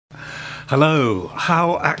Hello,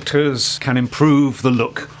 how actors can improve the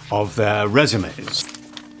look of their resumes.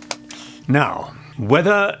 Now,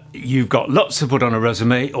 whether you've got lots to put on a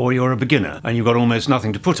resume or you're a beginner and you've got almost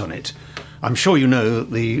nothing to put on it, I'm sure you know that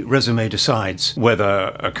the resume decides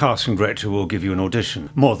whether a casting director will give you an audition,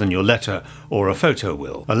 more than your letter or a photo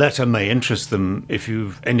will. A letter may interest them if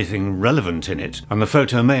you've anything relevant in it, and the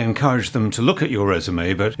photo may encourage them to look at your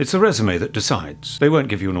resume, but it's the resume that decides. They won't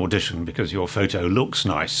give you an audition because your photo looks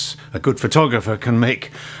nice. A good photographer can make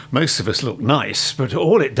most of us look nice, but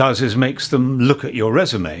all it does is makes them look at your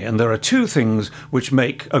resume, and there are two things which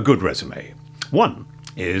make a good resume. One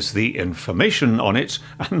is the information on it,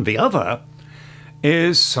 and the other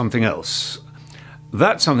is something else.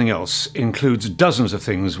 That something else includes dozens of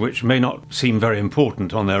things which may not seem very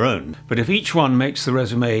important on their own, but if each one makes the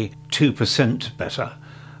resume 2% better,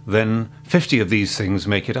 then 50 of these things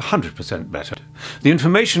make it 100% better. The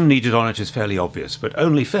information needed on it is fairly obvious, but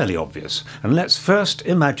only fairly obvious. And let's first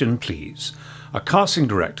imagine, please, a casting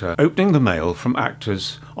director opening the mail from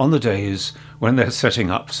actors on the days when they're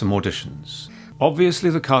setting up some auditions. Obviously,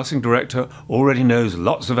 the casting director already knows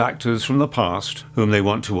lots of actors from the past whom they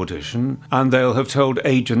want to audition, and they'll have told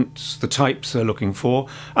agents the types they're looking for,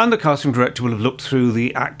 and the casting director will have looked through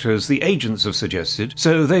the actors the agents have suggested,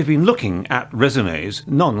 so they've been looking at resumes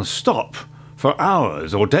non-stop for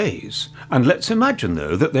hours or days. And let's imagine,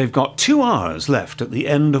 though, that they've got 2 hours left at the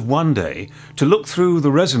end of one day to look through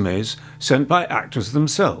the resumes sent by actors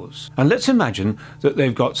themselves. And let's imagine that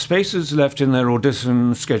they've got spaces left in their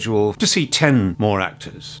audition schedule to see 10 more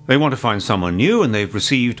actors. They want to find someone new, and they've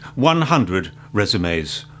received 100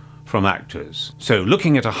 resumes from actors. So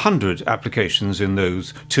looking at 100 applications in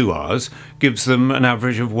those 2 hours gives them an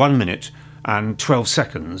average of 1 minute and 12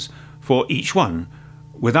 seconds for each one,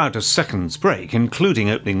 without a second's break, including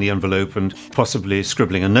opening the envelope and possibly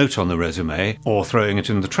scribbling a note on the resume or throwing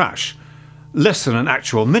it in the trash. Less than an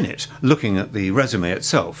actual minute looking at the resume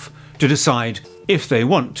itself to decide if they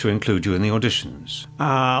want to include you in the auditions.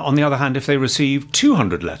 On the other hand, if they receive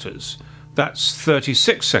 200 letters, that's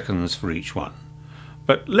 36 seconds for each one.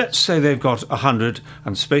 But let's say they've got 100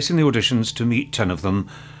 and spacing the auditions to meet 10 of them.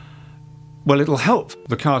 Well, it'll help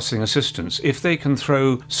the casting assistants if they can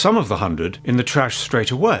throw some of the 100 in the trash straight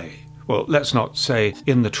away. Well, let's not say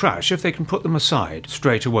in the trash, if they can put them aside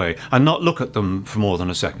straight away and not look at them for more than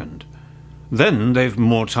a second. Then they've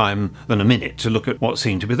more time than a minute to look at what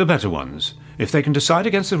seem to be the better ones. If they can decide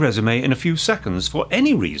against the resume in a few seconds for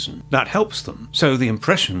any reason, that helps them. So the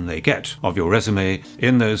impression they get of your resume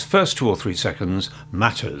in those first 2 or 3 seconds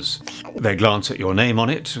matters. They glance at your name on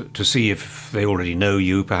it to see if they already know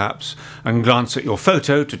you, perhaps, and glance at your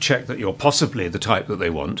photo to check that you're possibly the type that they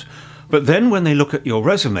want. But then when they look at your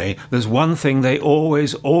resume, there's one thing they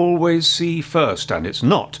always see first, and it's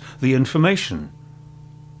not the information.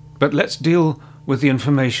 But let's deal with the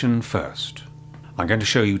information first. I'm going to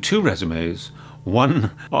show you 2 resumes.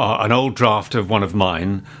 One, an old draft of one of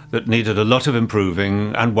mine that needed a lot of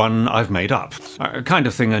improving, and one I've made up. A kind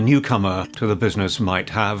of thing a newcomer to the business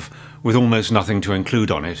might have, with almost nothing to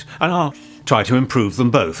include on it. And I'll try to improve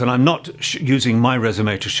them both. And I'm not using my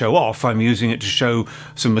resume to show off, I'm using it to show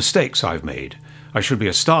some mistakes I've made. I should be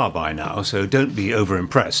a star by now, so don't be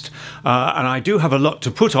over-impressed. And I do have a lot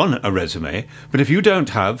to put on a resume, but if you don't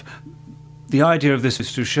have, the idea of this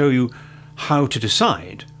is to show you how to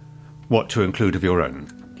decide what to include of your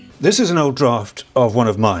own. This is an old draft of one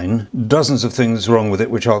of mine, dozens of things wrong with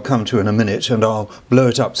it which I'll come to in a minute, and I'll blow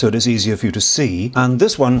it up so it is easier for you to see. And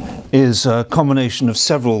this one is a combination of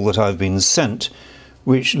several that I've been sent,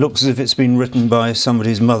 which looks as if it's been written by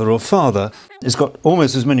somebody's mother or father. It's got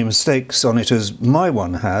almost as many mistakes on it as my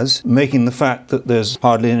one has, making the fact that there's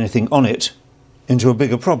hardly anything on it into a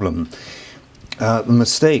bigger problem. The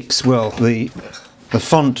mistakes, well, the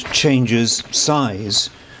font changes size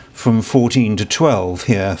from 14 to 12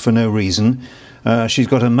 here for no reason. She's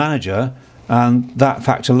got a manager, and that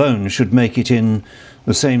fact alone should make it in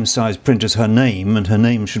the same size print as her name, and her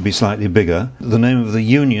name should be slightly bigger. The name of the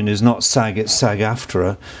union is not SAG, it's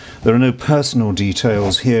SAG-AFTRA. There are no personal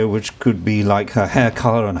details here which could be like her hair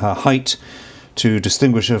colour and her height to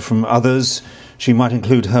distinguish her from others. She might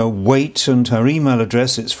include her weight and her email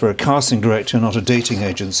address. It's for a casting director, not a dating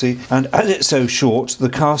agency. And as it's so short, the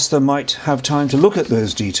caster might have time to look at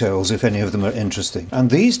those details if any of them are interesting. And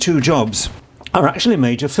these 2 jobs are actually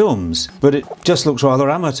major films, but it just looks rather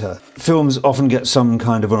amateur. Films often get some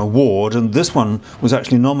kind of an award, and this one was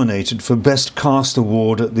actually nominated for Best Cast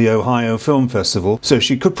Award at the Ohio Film Festival, so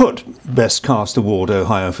she could put Best Cast Award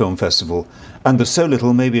Ohio Film Festival. And there's so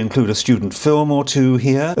little, maybe include a student film or 2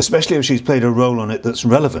 here, especially if she's played a role on it that's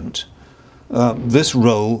relevant. This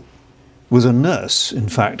role was a nurse, in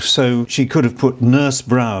fact, so she could have put Nurse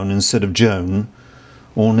Brown instead of Joan,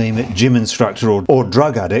 or name it gym instructor or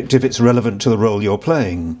drug addict if it's relevant to the role you're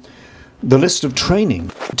playing. The list of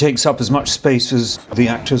training takes up as much space as the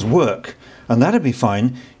actor's work, and that'd be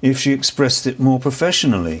fine if she expressed it more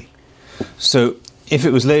professionally. So if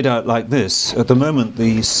it was laid out like this, at the moment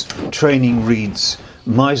the training reads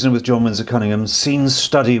Meisner with John Windsor-Cunningham, Scene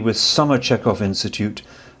Study with Summer Chekhov Institute,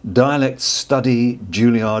 Dialect Study,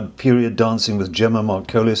 Juilliard, Period Dancing with Gemma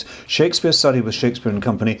Markolis, Shakespeare Study with Shakespeare and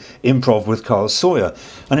Company, Improv with Carl Sawyer.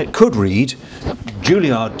 And it could read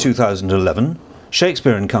Juilliard 2011,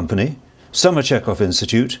 Shakespeare and Company, Summer Chekhov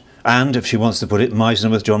Institute, and, if she wants to put it, Meisner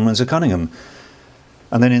with John Windsor-Cunningham.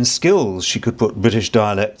 And then in skills she could put British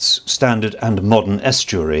dialects, standard and modern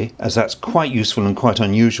estuary, as that's quite useful and quite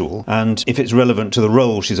unusual. And if it's relevant to the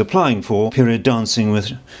role she's applying for, period dancing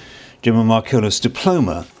with Gemma Markolis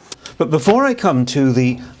diploma. But before I come to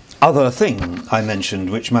the other thing I mentioned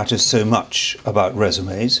which matters so much about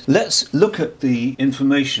resumes, let's look at the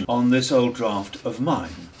information on this old draft of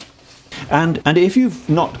mine. And if you've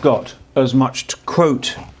not got as much to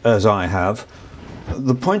quote as I have,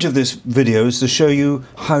 the point of this video is to show you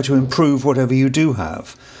how to improve whatever you do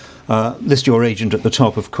have. List your agent at the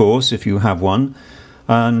top, of course, if you have one,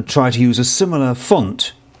 and try to use a similar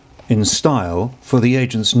font in style for the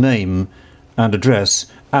agent's name and address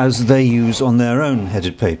as they use on their own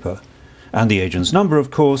headed paper. And the agent's number,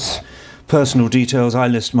 of course. Personal details, I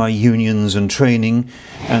list my unions and training,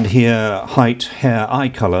 and here height, hair, eye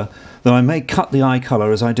colour, though I may cut the eye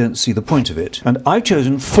colour as I don't see the point of it. And I've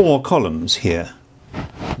chosen 4 columns here.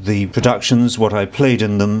 The productions, what I played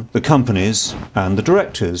in them, the companies and the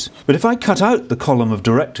directors. But if I cut out the column of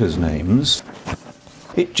directors' names,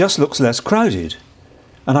 it just looks less crowded.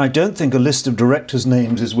 And I don't think a list of directors'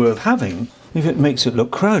 names is worth having if it makes it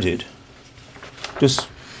look crowded. Just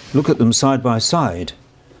look at them side by side.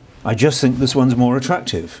 I just think this one's more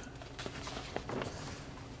attractive.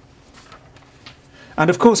 And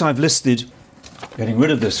of course I've listed, getting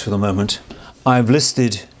rid of this for the moment, I've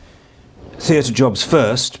listed theatre jobs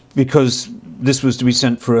first because this was to be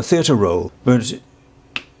sent for a theatre role. But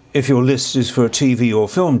if your list is for TV or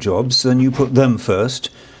film jobs, then you put them first.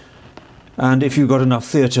 And if you've got enough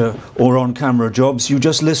theatre or on-camera jobs, you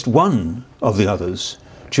just list one of the others,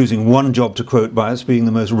 choosing one job to quote by as being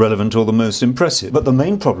the most relevant or the most impressive. But the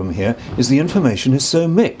main problem here is the information is so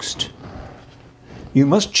mixed. You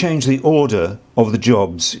must change the order of the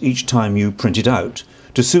jobs each time you print it out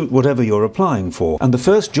to suit whatever you're applying for. And the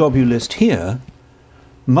first job you list here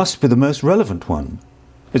must be the most relevant one.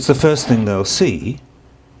 It's the first thing they'll see,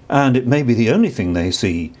 and it may be the only thing they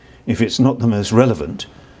see if it's not the most relevant.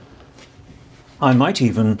 I might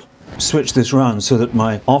even switch this round so that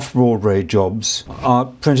my off-Broadway jobs are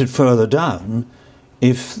printed further down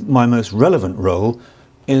if my most relevant role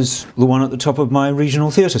is the one at the top of my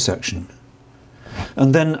regional theatre section.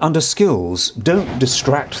 And then under skills, don't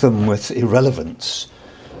distract them with irrelevance,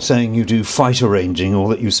 saying you do fight arranging or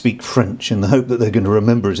that you speak French in the hope that they're going to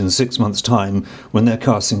remember it in 6 months' time when they're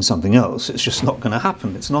casting something else. It's just not going to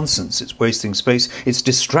happen. It's nonsense. It's wasting space. It's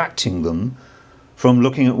distracting them from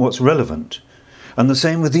looking at what's relevant. And the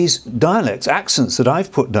same with these dialects, accents that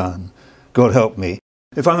I've put down. God help me.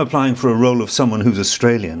 If I'm applying for a role of someone who's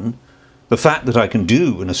Australian, the fact that I can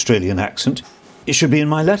do an Australian accent, it should be in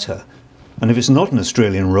my letter. And if it's not an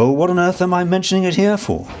Australian role, what on earth am I mentioning it here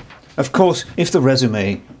for? Of course, if the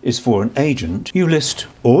resume is for an agent, you list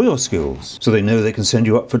all your skills, so they know they can send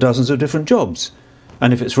you up for dozens of different jobs.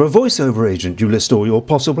 And if it's for a voiceover agent, you list all your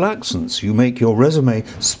possible accents. You make your resume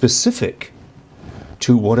specific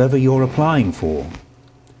to whatever you're applying for.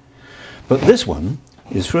 But this one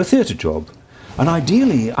is for a theatre job. And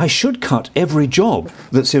ideally, I should cut every job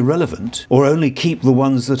that's irrelevant, or only keep the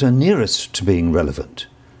ones that are nearest to being relevant.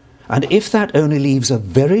 And if that only leaves a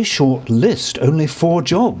very short list, only 4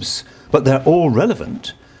 jobs, but they're all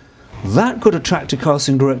relevant, that could attract a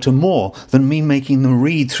casting director more than me making them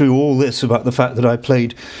read through all this about the fact that I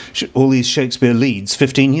played all these Shakespeare leads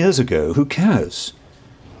 15 years ago. Who cares?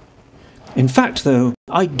 In fact, though,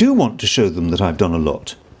 I do want to show them that I've done a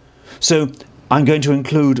lot. So I'm going to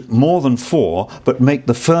include more than 4, but make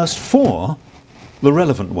the first 4 the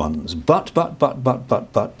relevant ones. But.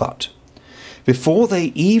 Before they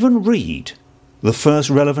even read the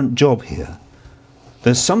first relevant job here,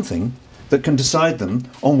 there's something that can decide them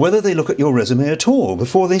on whether they look at your resume at all,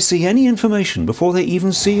 before they see any information, before they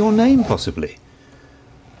even see your name possibly.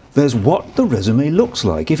 There's what the resume looks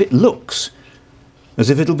like. If it looks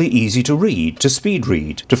as if it'll be easy to read, to speed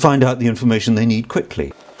read, to find out the information they need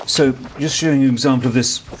quickly. So, just showing you an example of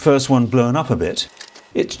this first one blown up a bit.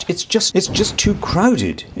 It's just too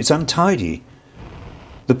crowded. It's untidy.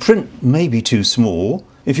 The print may be too small.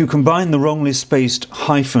 If you combine the wrongly spaced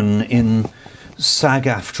hyphen in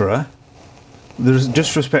SAG-AFTRA, there's a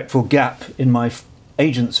disrespectful gap in my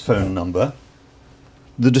agent's phone number,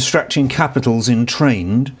 the distracting capitals in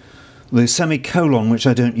trained, the semicolon which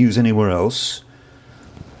I don't use anywhere else,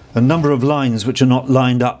 a number of lines which are not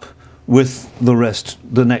lined up with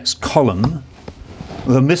the next column,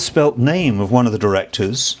 the misspelt name of one of the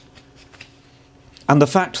directors, and the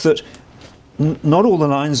fact that not all the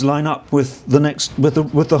lines line up with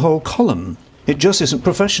the whole column. It just isn't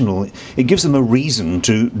professional. It gives them a reason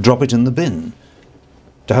to drop it in the bin,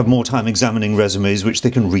 to have more time examining resumes which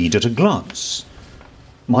they can read at a glance.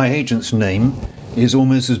 My agent's name is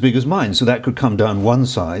almost as big as mine, so that could come down one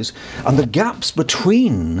size, and the gaps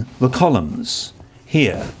between the columns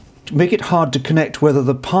here make it hard to connect whether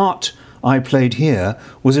the part I played here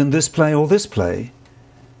was in this play or this play,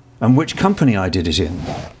 and which company I did it in.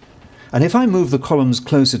 And if I move the columns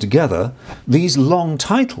closer together, these long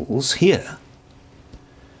titles here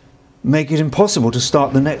make it impossible to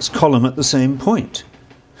start the next column at the same point.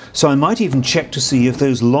 So I might even check to see if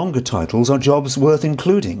those longer titles are jobs worth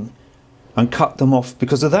including, and cut them off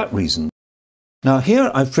because of that reason. Now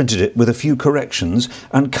here I've printed it with a few corrections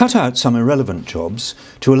and cut out some irrelevant jobs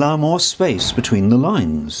to allow more space between the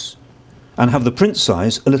lines, and have the print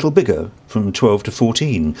size a little bigger, from 12 to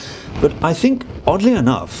 14. But I think, oddly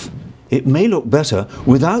enough, it may look better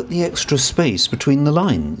without the extra space between the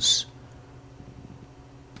lines.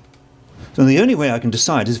 So the only way I can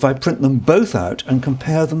decide is if I print them both out and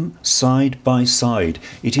compare them side by side.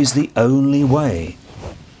 It is the only way.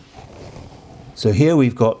 So here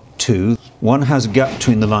we've got two. One has a gap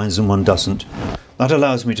between the lines and one doesn't. That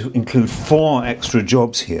allows me to include 4 extra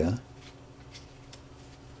jobs here.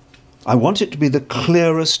 I want it to be the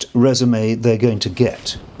clearest resume they're going to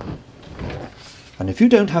get. And if you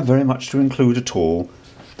don't have very much to include at all,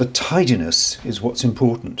 the tidiness is what's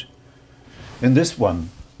important. In this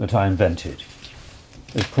one that I invented,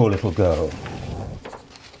 this poor little girl,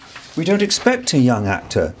 we don't expect a young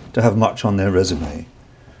actor to have much on their resume.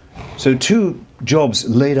 So 2 jobs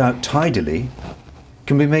laid out tidily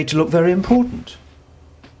can be made to look very important.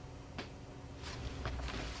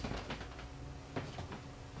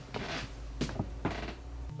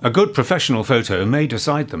 A good professional photo may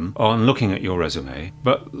decide them on looking at your resume,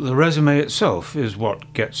 but the resume itself is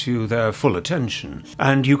what gets you their full attention.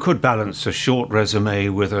 And you could balance a short resume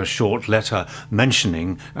with a short letter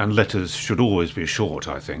mentioning, and letters should always be short,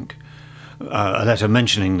 I think, a letter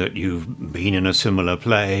mentioning that you've been in a similar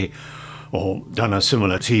play or done a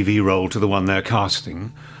similar TV role to the one they're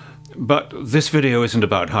casting. But this video isn't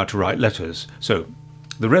about how to write letters, so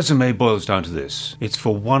the resume boils down to this. It's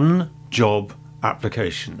for one job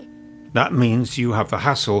application. That means you have the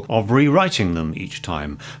hassle of rewriting them each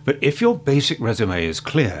time, but if your basic resume is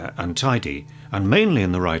clear and tidy, and mainly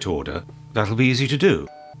in the right order, that'll be easy to do.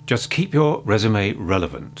 Just keep your resume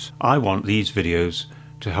relevant. I want these videos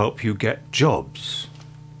to help you get jobs.